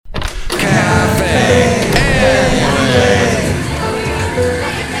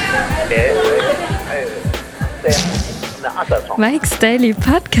Mike's Daily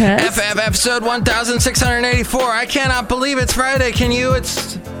Podcast. Episode 1684. I cannot believe it's Friday. Can you?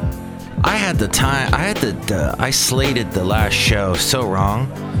 I had the time. I slated the last show so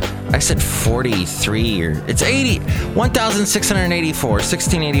wrong. I said 43 or it's 1684,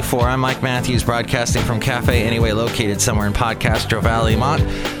 1684. I'm Mike Matthews, broadcasting from Cafe Anyway, located somewhere in Podcastro Valley, Mont,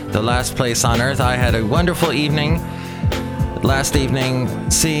 the last place on earth. I had a wonderful evening last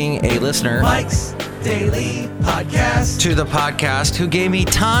evening seeing a listener, Mike's Daily Podcast, to the podcast who gave me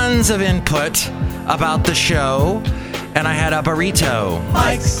tons of input about the show, and I had a burrito.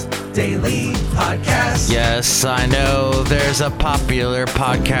 Mike's Daily Podcast. Yes, I know there's a popular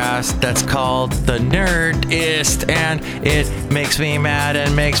podcast that's called The Nerdist, and it makes me mad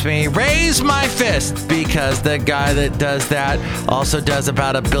and makes me raise my fist because the guy that does that also does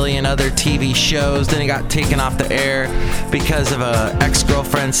about a billion other TV shows. Then he got taken off the air because of a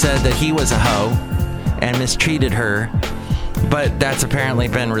ex-girlfriend said that he was a hoe and mistreated her, but that's apparently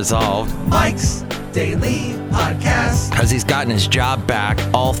been resolved. Mike's Daily Podcast, because he's gotten his job back,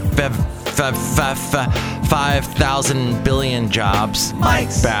 all 5,000 billion jobs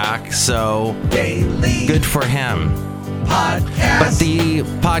Mike's back, so Daily good for him. Podcast. But the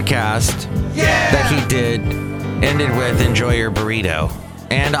podcast that he did ended with Enjoy Your Burrito.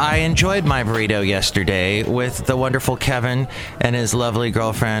 And I enjoyed my burrito yesterday with the wonderful Kevin and his lovely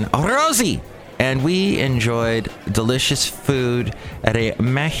girlfriend, Rosie. And we enjoyed delicious food at a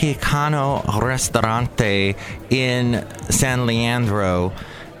Mexicano restaurante in San Leandro.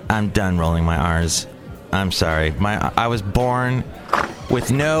 I'm done rolling my R's. I'm sorry. I was born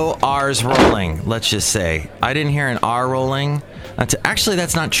with no R's rolling, let's just say. I didn't hear an R rolling. Actually,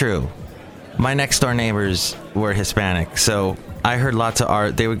 that's not true. My next door neighbors were Hispanic, so I heard lots of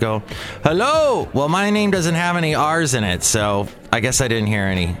R. They would go, hello! Well, my name doesn't have any R's in it, so I guess I didn't hear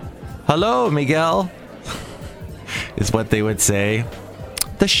any. Hello, Miguel, is what they would say.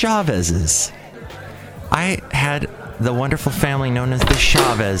 The Chavezes. I had the wonderful family known as the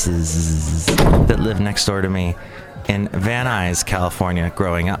Chavezes that lived next door to me in Van Nuys, California,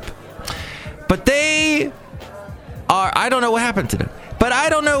 growing up. But they are, I don't know what happened to them. But I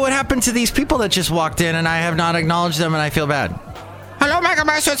don't know what happened to these people that just walked in, and I have not acknowledged them, and I feel bad. Hello, Mega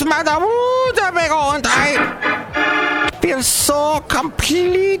Masters, Mother. Feel so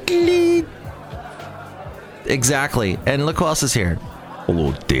completely. Exactly. And look who else is here.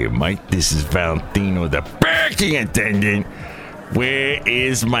 Hello there, Mike. This is Valentino, the parking attendant. Where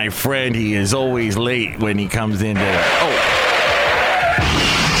is my friend? He is always late when he comes in there. Oh.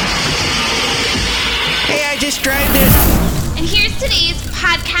 Hey, I just drove in. And here's today's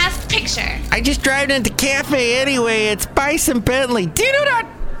podcast picture. I just drove into Cafe Anyway. It's Bison Bentley. Do you know that?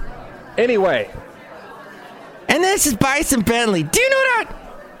 Anyway. And this is Bison Bentley. Do you know that?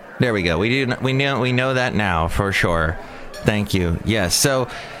 There we go. We know that now for sure. Thank you. Yes. So,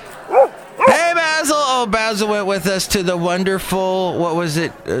 hey Basil. Oh, Basil went with us to the wonderful,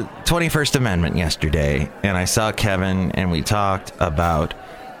 21st Amendment yesterday, and I saw Kevin, and we talked about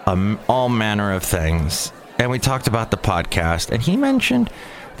all manner of things, and we talked about the podcast, and he mentioned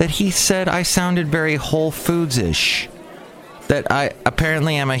that he said I sounded very Whole Foods-ish. That I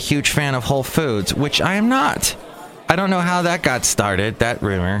apparently am a huge fan of Whole Foods, which I am not. I don't know how that got started, that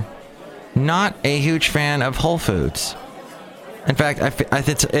rumor. Not a huge fan of Whole Foods. In fact,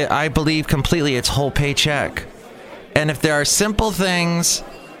 I believe completely it's whole paycheck. And if there are simple things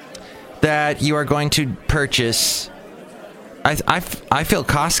that you are going to purchase, I feel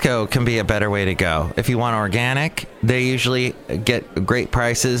Costco can be a better way to go. If you want organic, they usually get great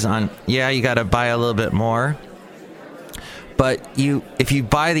prices on, you got to buy a little bit more. But if you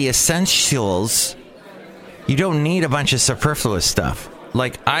buy the essentials, you don't need a bunch of superfluous stuff.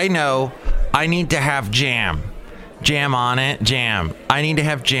 Like, I know I need to have jam. Jam on it, jam. I need to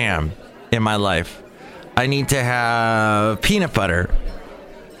have jam in my life. I need to have peanut butter.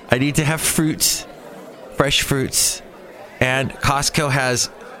 I need to have fruits, fresh fruits. And Costco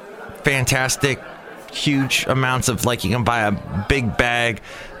has fantastic, huge amounts of, like, you can buy a big bag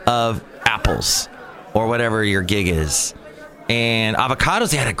of apples or whatever your gig is. And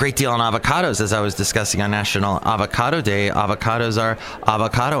avocados, they had a great deal on avocados, as I was discussing on National Avocado Day. Avocados are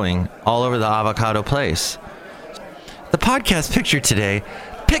avocadoing all over the avocado place. The podcast picture today,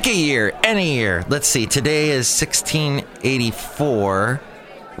 pick a year, any year. Let's see, today is 1684,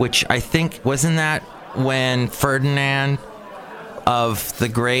 which I think, wasn't that when Ferdinand of the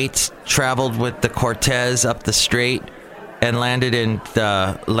Great traveled with the Cortez up the strait and landed in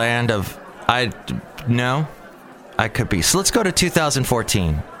the land of, I could be. So let's go to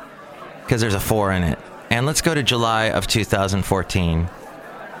 2014, because there's a 4 in it. And let's go to July of 2014.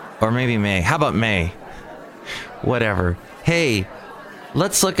 Or maybe May. How about May? Whatever. Hey,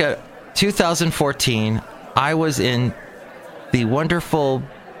 let's look at 2014. I was in the wonderful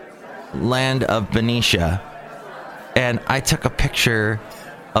land of Benicia, and I took a picture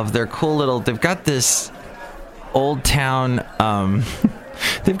of their cool little, they've got this old town,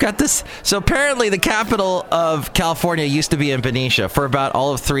 they've got this, so apparently the capital of California used to be in Benicia for about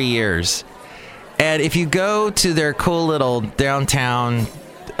all of 3 years. And if you go to their cool little downtown,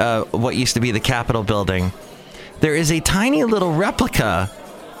 what used to be the Capitol building, there is a tiny little replica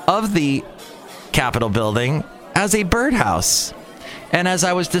of the Capitol building as a birdhouse. And as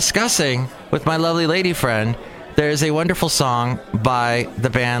I was discussing with my lovely lady friend, there is a wonderful song by the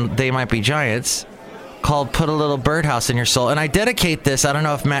band They Might Be Giants called Put a Little Birdhouse in Your Soul. And I dedicate this, I don't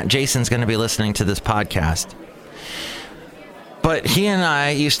know if Matt Jason's going to be listening to this podcast, but he and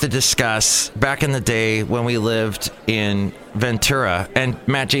I used to discuss back in the day when we lived in Ventura, and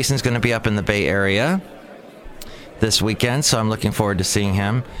Matt Jason's going to be up in the Bay Area this weekend, so I'm looking forward to seeing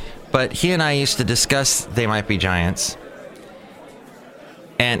him. But he and I used to discuss They Might Be Giants.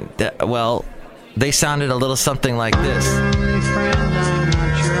 And, well, they sounded a little something like this.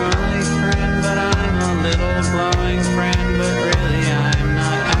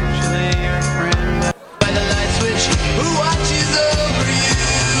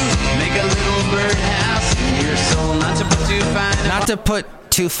 Not to put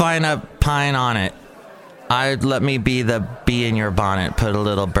too fine a pine on it. Let me be the bee in your bonnet. Put a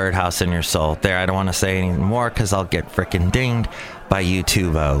little birdhouse in your soul. There, I don't want to say any more because I'll get frickin' dinged by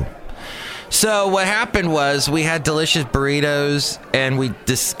YouTube-o. So what happened was we had delicious burritos and we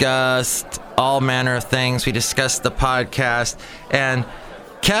discussed all manner of things. We discussed the podcast, and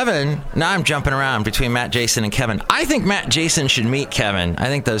Kevin, now I'm jumping around between Matt Jason and Kevin. I think Matt Jason should meet Kevin. I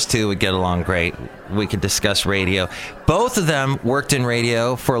think those two would get along great. We could discuss radio. Both of them worked in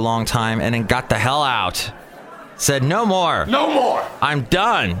radio for a long time and then got the hell out. Said, no more. No more. I'm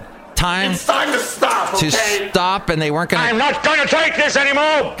done. It's time to stop, okay? To stop, and they weren't going to... I'm not going to take this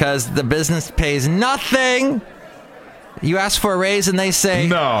anymore! Because the business pays nothing. You ask for a raise, and they say...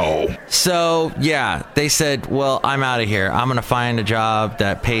 No. So, yeah, they said, well, I'm out of here. I'm going to find a job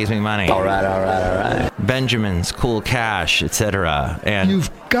that pays me money. All right. Benjamin's, Cool Cash, etc. And you've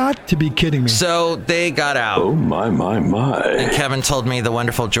got to be kidding me. So they got out. Oh, my. And Kevin told me the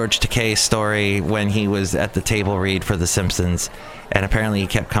wonderful George Takei story when he was at the table read for The Simpsons. And apparently he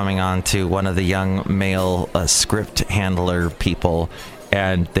kept coming on to one of the young male script handler people,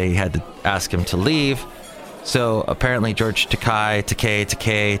 and they had to ask him to leave. So apparently George Takei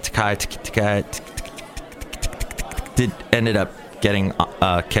ended up getting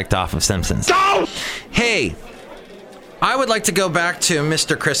kicked off of Simpsons. Go! Hey, I would like to go back to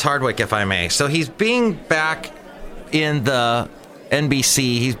Mr. Chris Hardwick, if I may. So he's being back in the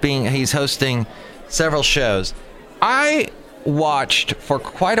NBC. He's hosting several shows. I watched for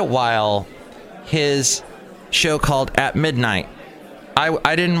quite a while his show called At Midnight.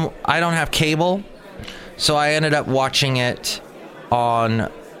 I don't have cable, so I ended up watching it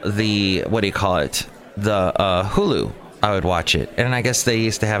on the the Hulu. I would watch it, and I guess they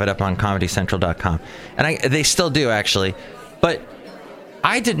used to have it up on ComedyCentral.com, and they still do actually. But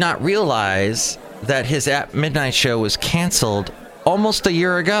I did not realize that his At Midnight show was canceled almost a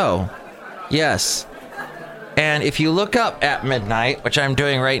year ago. Yes. And if you look up At Midnight, which I'm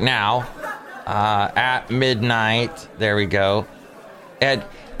doing right now, At Midnight, there we go. And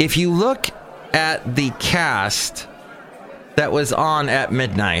if you look at the cast that was on At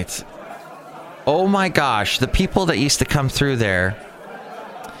Midnight, oh my gosh, the people that used to come through there,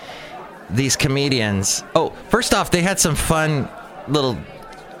 these comedians. Oh, first off, they had some fun little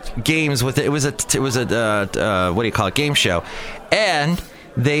games with it. It was a game show, and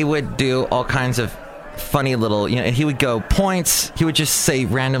they would do all kinds of funny little, and he would go points. He would just say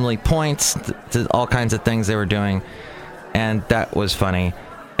randomly points to all kinds of things they were doing, and that was funny.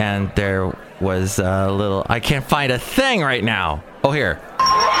 And there was a little, I can't find a thing right now. Oh, here.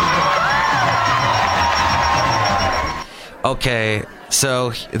 Okay,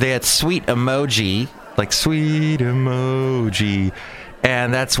 so they had sweet emoji, like sweet emoji,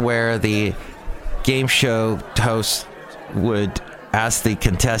 and that's where the game show host would ask the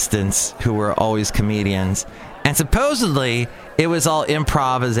contestants, who were always comedians, and supposedly it was all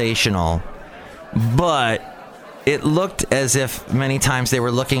improvisational, but it looked as if many times they were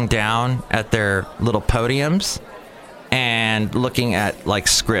looking down at their little podiums and looking at like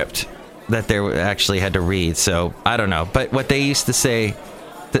script that they actually had to read. So I don't know, but what they used to say,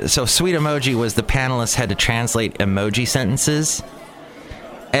 so sweet emoji was the panelists had to translate emoji sentences,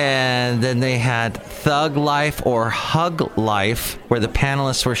 And then they had Thug Life or Hug Life, where the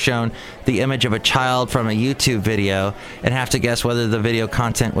panelists were shown the image of a child from a YouTube video and have to guess whether the video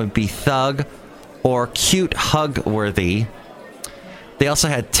content would be thug or cute hug worthy. They also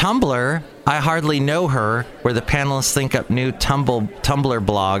had Tumblr, I Hardly Know Her, where the panelists think up new Tumblr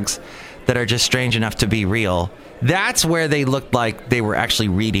blogs that are just strange enough to be real. That's where they looked like they were actually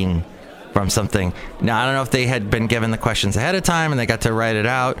reading from something. Now, I don't know if they had been given the questions ahead of time and they got to write it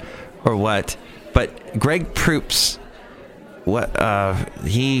out or what, but Greg Proops,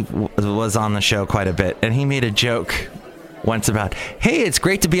 he was on the show quite a bit, and he made a joke once about, hey, it's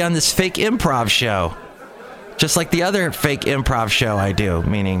great to be on this fake improv show. Just like the other fake improv show I do,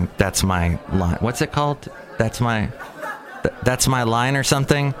 meaning that's my line. What's it called? That's my line or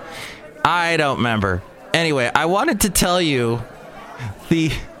something? I don't remember. Anyway, I wanted to tell you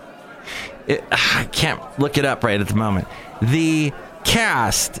I can't look it up right at the moment. The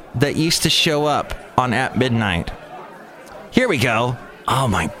cast that used to show up on At Midnight. Here we go. Oh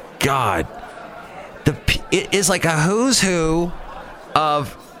my God. It is like a who's who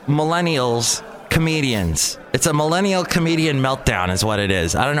of millennials comedians. It's a millennial comedian meltdown is what it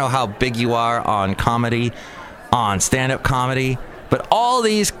is. I don't know how big you are on comedy, on stand-up comedy, but all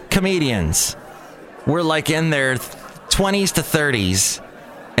these comedians were like in their 20s to 30s,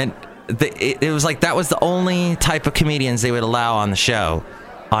 and it was like that was the only type of comedians they would allow on the show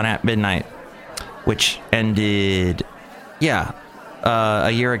on At Midnight, which ended,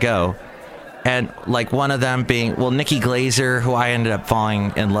 a year ago. And like one of them being, Nikki Glazer, who I ended up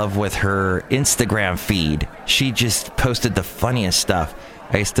falling in love with her Instagram feed. She just posted the funniest stuff.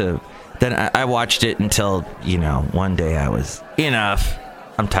 Then I watched it until, one day I was, enough.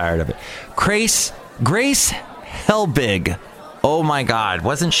 I'm tired of it. Grace Helbig. Oh my God,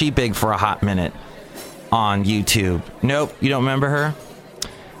 wasn't she big for a hot minute on YouTube? Nope, you don't remember her?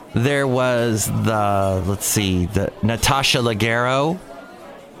 There was the Natasha Leggero.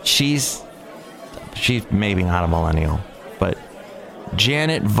 She's maybe not a millennial, but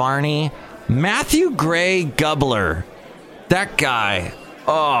Janet Varney, Matthew Gray Gubler, that guy.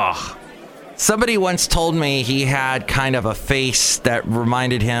 Oh, somebody once told me he had kind of a face that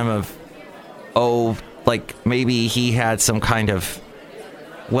reminded him of, like maybe he had some kind of,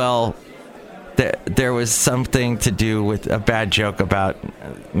 there was something to do with a bad joke about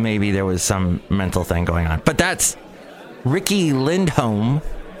maybe there was some mental thing going on. But that's Ricky Lindholm,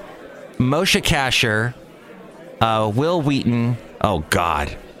 Moshe Kasher, Will Wheaton. Oh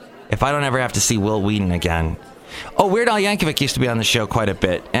God, if I don't ever have to see Will Wheaton again. Oh, Weird Al Yankovic used to be on the show quite a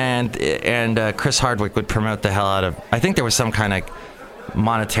bit, and Chris Hardwick would promote the hell out of. I think there was some kind of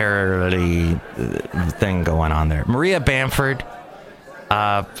monetarily thing going on there. Maria Bamford,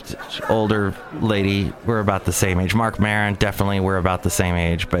 older lady, we're about the same age. Mark Maron, definitely we're about the same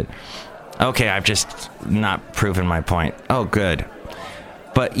age, but okay, I've just not proven my point. Oh, good.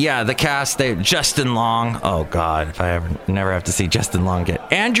 But yeah, the cast, Justin Long. Oh God, if I never have to see Justin Long again.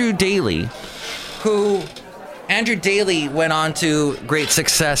 Andrew Daly went on to great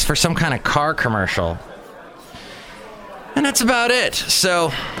success for some kind of car commercial. And that's about it.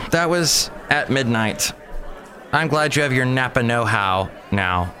 So that was At Midnight. I'm glad you have your Napa know-how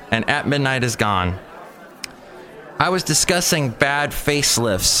now. And At Midnight is gone. I was discussing bad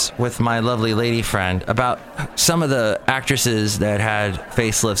facelifts with my lovely lady friend about some of the actresses that had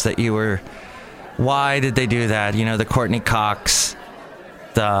facelifts that you were... Why did they do that? The Courtney Cox,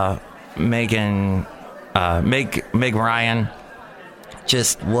 the Meg Ryan,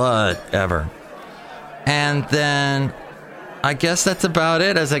 just whatever. And then I guess that's about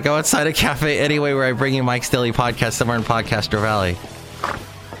it as I go outside a cafe anyway, where I bring you Mike's Daily Podcast somewhere in Podcaster Valley.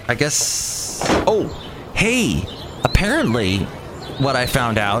 I guess... Oh, hey, apparently what I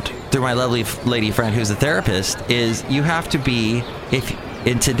found out through my lovely lady friend who's a therapist is you have to be, if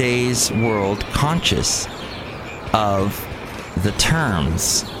in today's world, conscious of the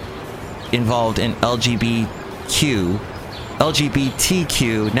terms involved in LGBTQ.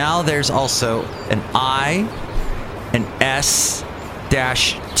 Now there's also an I, an S-2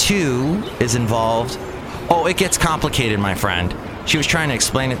 is involved. Oh, it gets complicated, my friend. She was trying to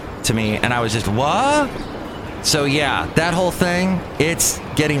explain it to me, and I was just, what? So yeah, that whole thing, it's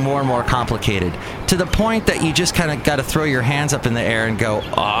getting more and more complicated to the point that you just kind of got to throw your hands up in the air and go,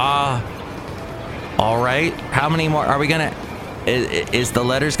 all right, how many more are we gonna? Is the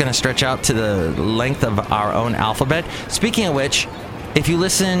letters going to stretch out to the length of our own alphabet? Speaking of which, if you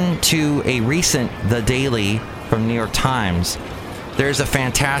listen to a recent The Daily from New York Times, there's a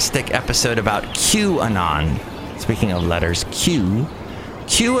fantastic episode about QAnon. Speaking of letters, QAnon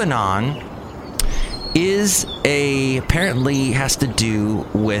apparently has to do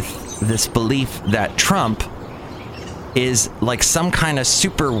with this belief that Trump is like some kind of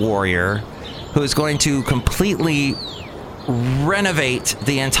super warrior who is going to completely renovate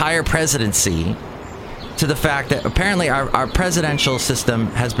the entire presidency, to the fact that apparently our presidential system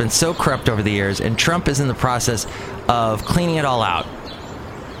has been so corrupt over the years, and Trump is in the process of cleaning it all out.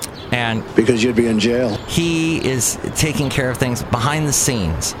 And because you'd be in jail. He is taking care of things behind the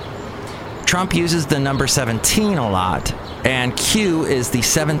scenes. Trump uses the number 17 a lot, and Q is the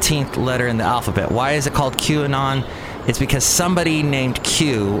 17th letter in the alphabet. Why is it called QAnon? It's because somebody named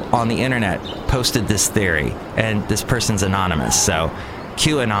Q on the internet posted this theory, and this person's anonymous. So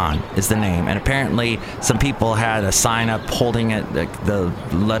QAnon is the name, and apparently some people had a sign up holding it, the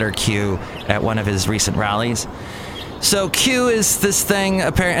letter Q, at one of his recent rallies. So Q is this thing,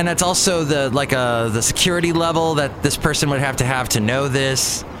 and that's also the security level that this person would have to know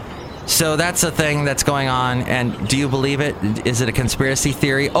this. So that's a thing that's going on. And do you believe it? Is it a conspiracy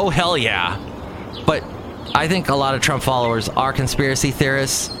theory? Oh, hell yeah. But I think a lot of Trump followers are conspiracy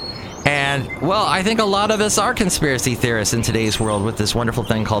theorists. And, well, I think a lot of us are conspiracy theorists in today's world with this wonderful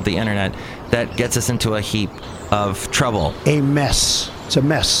thing called the internet that gets us into a heap of trouble. A mess. It's a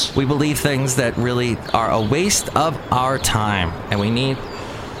mess. We believe things that really are a waste of our time, and we need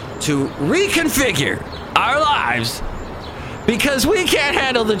to reconfigure our lives because we can't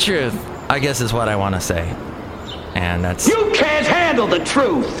handle the truth, I guess is what I want to say. And that's... You can't handle the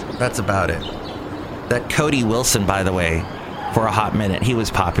truth! That's about it. That Cody Wilson, by the way, for a hot minute, he was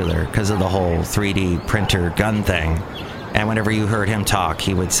popular because of the whole 3D printer gun thing. And whenever you heard him talk,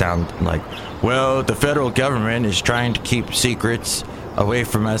 he would sound like, well, the federal government is trying to keep secrets away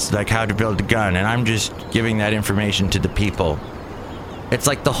from us, like how to build a gun, and I'm just giving that information to the people. It's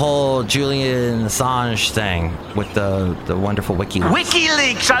like the whole Julian Assange thing with the wonderful WikiLeaks.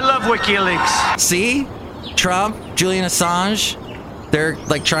 WikiLeaks! I love WikiLeaks! See? Trump, Julian Assange, they're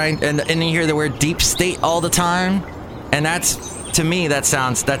like trying, and you hear the word deep state all the time, and that's, to me, that's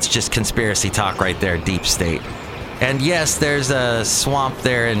just conspiracy talk right there, deep state. And yes, there's a swamp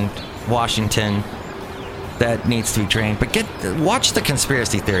there in Washington that needs to be drained, but watch the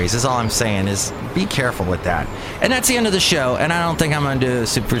conspiracy theories is all I'm saying, is be careful with that. And that's the end of the show, and I don't think I'm going to do a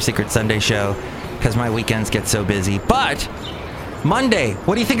Super Secret Sunday show because my weekends get so busy. But Monday,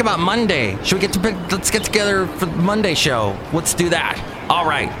 what do you think about Monday? Let's get together for the Monday show. Let's do that. All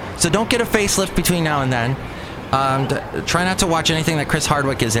right, so don't get a facelift between now and then. Try not to watch anything that Chris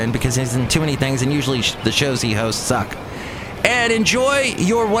Hardwick is in, because he's in too many things, and usually the shows he hosts suck. And enjoy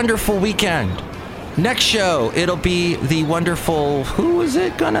your wonderful weekend. Next show, it'll be the wonderful, who is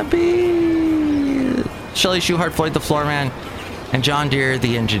it gonna be? Shelley Shuhart, Floyd the Floorman, and John Deere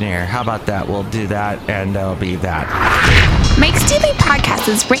the engineer. How about that? We'll do that, and that'll be that. Mike's Daily Podcast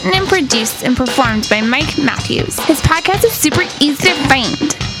is written and produced and performed by Mike Matthews. His podcast is super easy to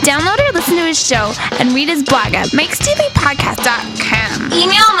find. Download or listen to his show and read his blog at mikesdailypodcast.com.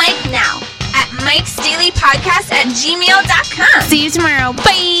 Email Mike now at mikesdailypodcast@gmail.com. See you tomorrow.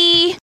 Bye!